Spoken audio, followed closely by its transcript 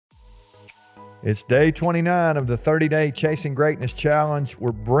It's day 29 of the 30-day Chasing Greatness Challenge.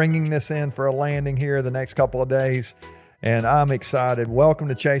 We're bringing this in for a landing here the next couple of days, and I'm excited. Welcome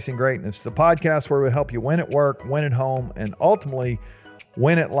to Chasing Greatness, the podcast where we help you win at work, win at home, and ultimately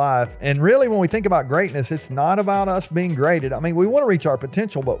win at life. And really, when we think about greatness, it's not about us being graded. I mean, we want to reach our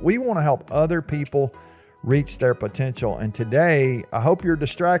potential, but we want to help other people reach their potential. And today, I hope you're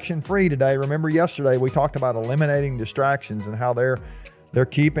distraction free today. Remember yesterday, we talked about eliminating distractions and how they're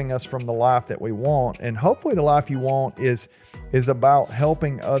keeping us from the life that we want. And hopefully the life you want is about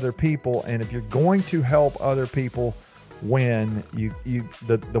helping other people. And if you're going to help other people win,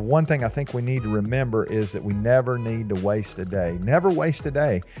 the one thing I think we need to remember is that we never need to waste a day. Never waste a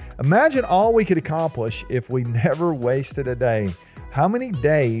day. Imagine all we could accomplish if we never wasted a day. How many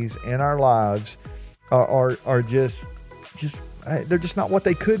days in our lives are just they're just not what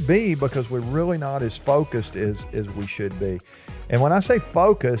they could be because we're really not as focused as we should be. And when I say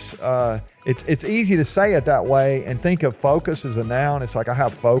focus, it's easy to say it that way and think of focus as a noun. It's like I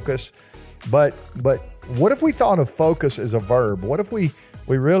have focus, but what if we thought of focus as a verb? What if we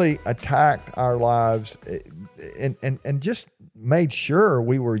really attacked our lives and just made sure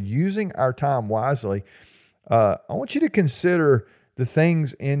we were using our time wisely? I want you to consider the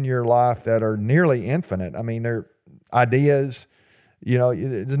things in your life that are nearly infinite. I mean, they're ideas. You know,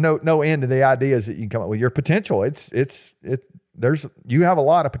 there's no end to the ideas that you can come up with. Your potential, you have a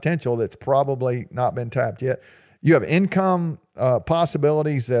lot of potential that's probably not been tapped yet. You have income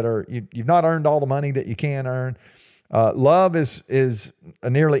possibilities that are you've not earned all the money that you can earn. Love is a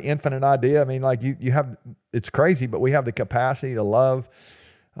nearly infinite idea. I mean, like you have, it's crazy, but we have the capacity to love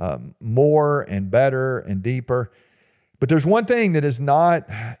more and better and deeper. But there's one thing that is not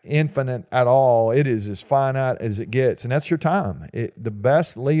infinite at all. It is as finite as it gets, and that's your time. The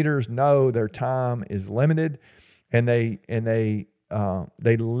best leaders know their time is limited, and they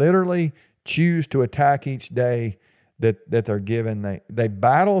literally choose to attack each day that they're given. They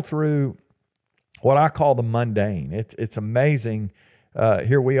battle through what I call the mundane. It's amazing.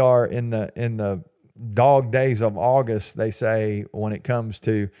 Here we are in the dog days of August, they say, when it comes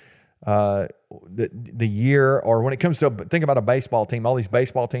to the year, or when it comes to think about a baseball team. All these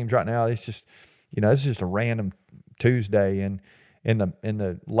baseball teams right now, it's just this is just a random Tuesday and in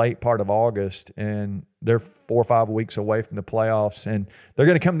the late part of August, and they're 4 or 5 weeks away from the playoffs, and they're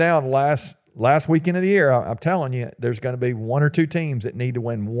going to come down last weekend of the year. I'm telling you, there's going to be one or two teams that need to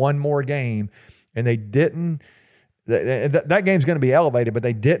win one more game, and they didn't. That game's going to be elevated, but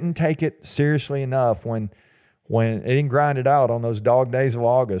they didn't take it seriously enough when they didn't grind it out on those dog days of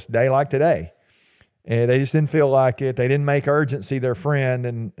August, day like today. And they just didn't feel like it. They didn't make urgency their friend,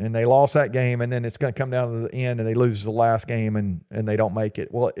 and they lost that game, and then it's going to come down to the end, and they lose the last game, and they don't make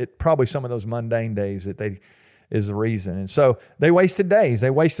it. Well, it probably some of those mundane days is the reason. And so they wasted days.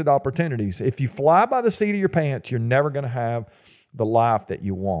 They wasted opportunities. If you fly by the seat of your pants, you're never going to have the life that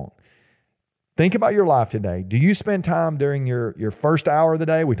you want. Think about your life today. Do you spend time during your first hour of the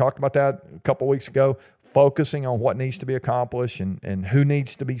day? We talked about that a couple of weeks ago, focusing on what needs to be accomplished and who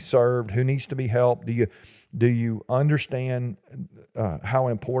needs to be served, who needs to be helped. Do you understand how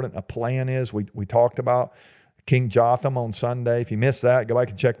important a plan is? We talked about King Jotham on Sunday. If you missed that, go back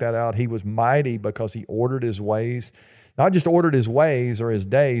and check that out. He was mighty because he ordered his ways. Not just ordered his ways or his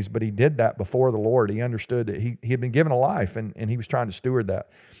days, but he did that before the Lord. He understood that he had been given a life, and he was trying to steward that.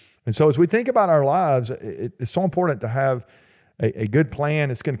 And so as we think about our lives, it's so important to have a good plan.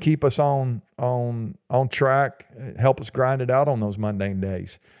 It's going to keep us on track, help us grind it out on those mundane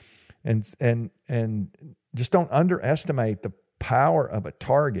days. And just don't underestimate the power of a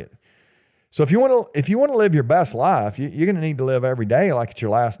target. So if you want to live your best life, you're going to need to live every day like it's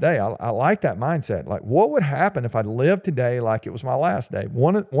your last day. I like that mindset. Like, what would happen if I lived today like it was my last day?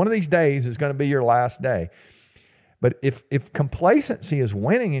 One of these days is going to be your last day. But if complacency is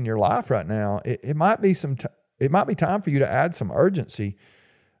winning in your life right now, it might be time for you to add some urgency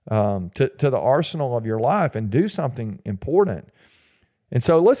to the arsenal of your life and do something important. And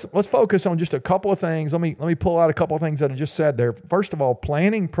so let's focus on just a couple of things. Let me pull out a couple of things that I just said there. First of all,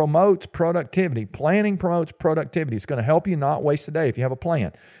 planning promotes productivity. Planning promotes productivity. It's going to help you not waste a day if you have a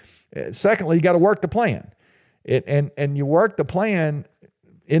plan. Secondly, you got to work the plan. And you work the plan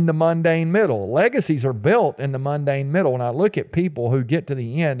in the mundane middle. Legacies are built in the mundane middle. When I look at people who get to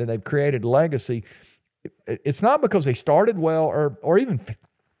the end and they've created legacy, it's not because they started well or even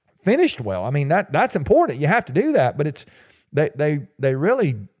finished well. I mean, that's important. You have to do that, but it's they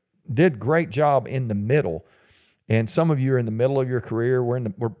really did great job in the middle. And some of you are in the middle of your career.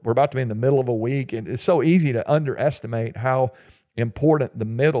 We're about to be in the middle of a week, and it's so easy to underestimate how important the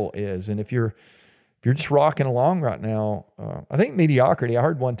middle is. And if you're if you're just rocking along right now, I think mediocrity, I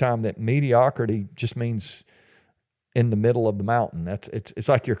heard one time that mediocrity just means in the middle of the mountain. It's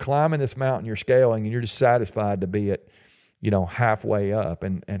like you're climbing this mountain, you're scaling, and you're just satisfied to be at, halfway up.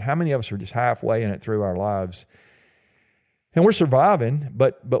 And how many of us are just halfway in it through our lives? And we're surviving,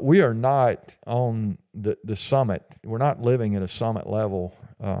 but we are not on the summit. We're not living at a summit level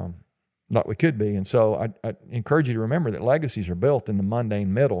like we could be. And so I encourage you to remember that legacies are built in the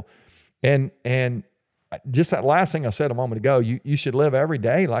mundane middle. And just that last thing I said a moment ago, you should live every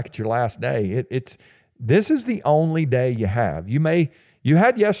day like it's your last day. This is the only day you have. You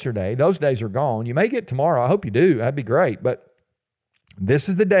had yesterday; those days are gone. You may get tomorrow. I hope you do. That'd be great. But this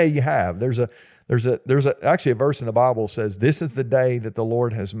is the day you have. There's actually a verse in the Bible says, "This is the day that the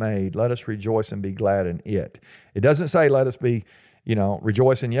Lord has made. Let us rejoice and be glad in it." It doesn't say let us be,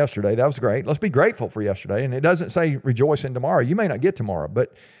 rejoicing yesterday. That was great. Let's be grateful for yesterday. And it doesn't say rejoice in tomorrow. You may not get tomorrow,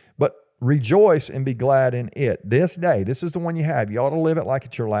 but rejoice and be glad in it. This day, this is the one you have. You ought to live it like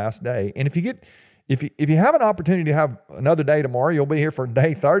it's your last day. And if you have an opportunity to have another day tomorrow, you'll be here for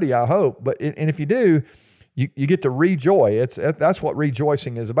day 30, I hope. And if you do, you get to rejoice. That's what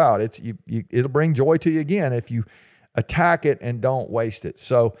rejoicing is about. It'll bring joy to you again if you attack it and don't waste it.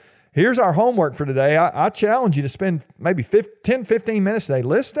 So here's our homework for today. I challenge you to spend maybe 10, 15 minutes today.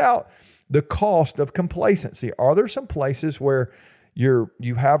 List out the cost of complacency. Are there some places where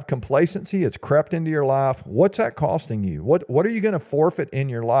you have complacency? It's crept into your life. What's that costing you? What are you going to forfeit in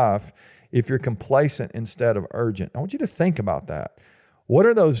your life if you're complacent instead of urgent? I want you to think about that. What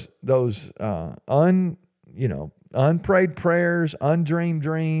are those unprayed prayers, undreamed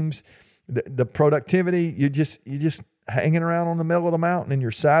dreams, the productivity? You just hanging around on the middle of the mountain and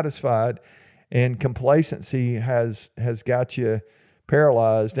you're satisfied, and complacency has got you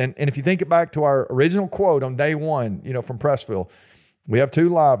paralyzed. And if you think it back to our original quote on day one, from Pressville, we have two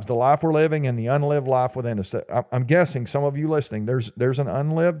lives, the life we're living and the unlived life within us. I'm guessing some of you listening, there's an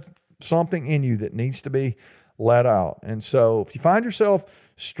unlived something in you that needs to be let out. And so if you find yourself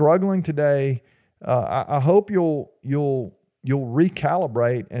struggling today, I hope you'll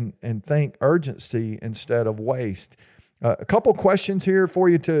recalibrate and think urgency instead of waste. A couple questions here for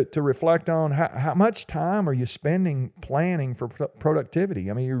you to reflect on. How much time are you spending planning for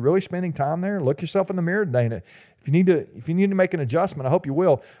productivity? I mean, you're really spending time there? Look yourself in the mirror today. And if you need to make an adjustment, I hope you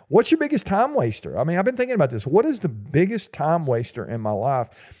will. What's your biggest time waster? I mean, I've been thinking about this. What is the biggest time waster in my life?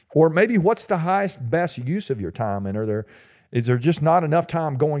 Or maybe what's the highest, best use of your time? And is there just not enough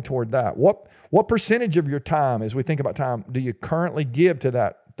time going toward that? What percentage of your time, as we think about time, do you currently give to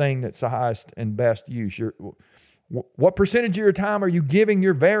that thing that's the highest and best use? What percentage of your time are you giving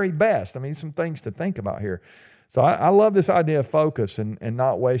your very best? I mean, some things to think about here. So I love this idea of focus and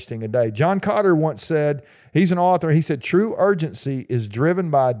not wasting a day. John Cotter once said, he's an author, he said, true urgency is driven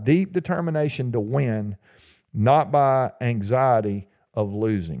by deep determination to win, not by anxiety of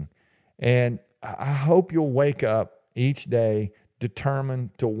losing. And I hope you'll wake up each day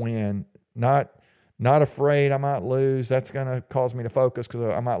determined to win, not afraid I might lose. That's going to cause me to focus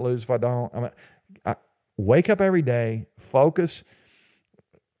because I might lose if I don't. Wake up every day, focus.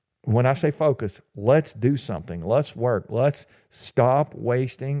 When I say focus, let's do something. Let's work. Let's stop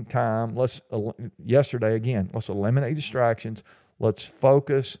wasting time. Yesterday again, let's eliminate distractions. Let's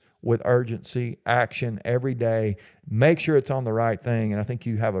focus with urgency, action every day. Make sure it's on the right thing. And I think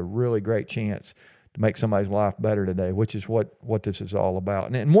you have a really great chance to make somebody's life better today, which is what this is all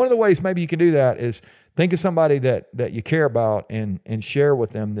about. And one of the ways maybe you can do that is think of somebody that you care about and share with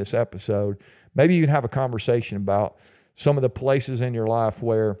them this episode. Maybe you can have a conversation about some of the places in your life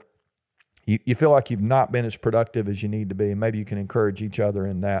where you feel like you've not been as productive as you need to be, and maybe you can encourage each other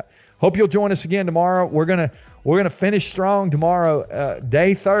in that. Hope you'll join us again tomorrow. We're gonna finish strong tomorrow,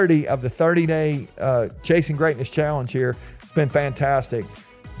 day 30 of the 30-day Chasing Greatness Challenge here. It's been fantastic.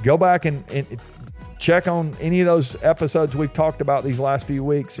 Go back and check on any of those episodes we've talked about these last few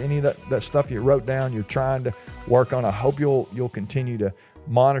weeks, any of that stuff you wrote down, you're trying to work on. I hope you'll continue to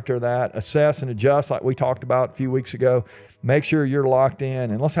monitor that, assess and adjust like we talked about a few weeks ago. Make sure you're locked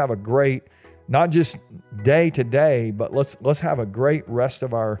in, and let's have a great, not just day to day, but let's have a great rest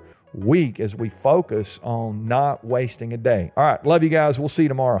of our week as we focus on not wasting a day. All right. Love you guys. We'll see you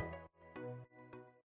tomorrow.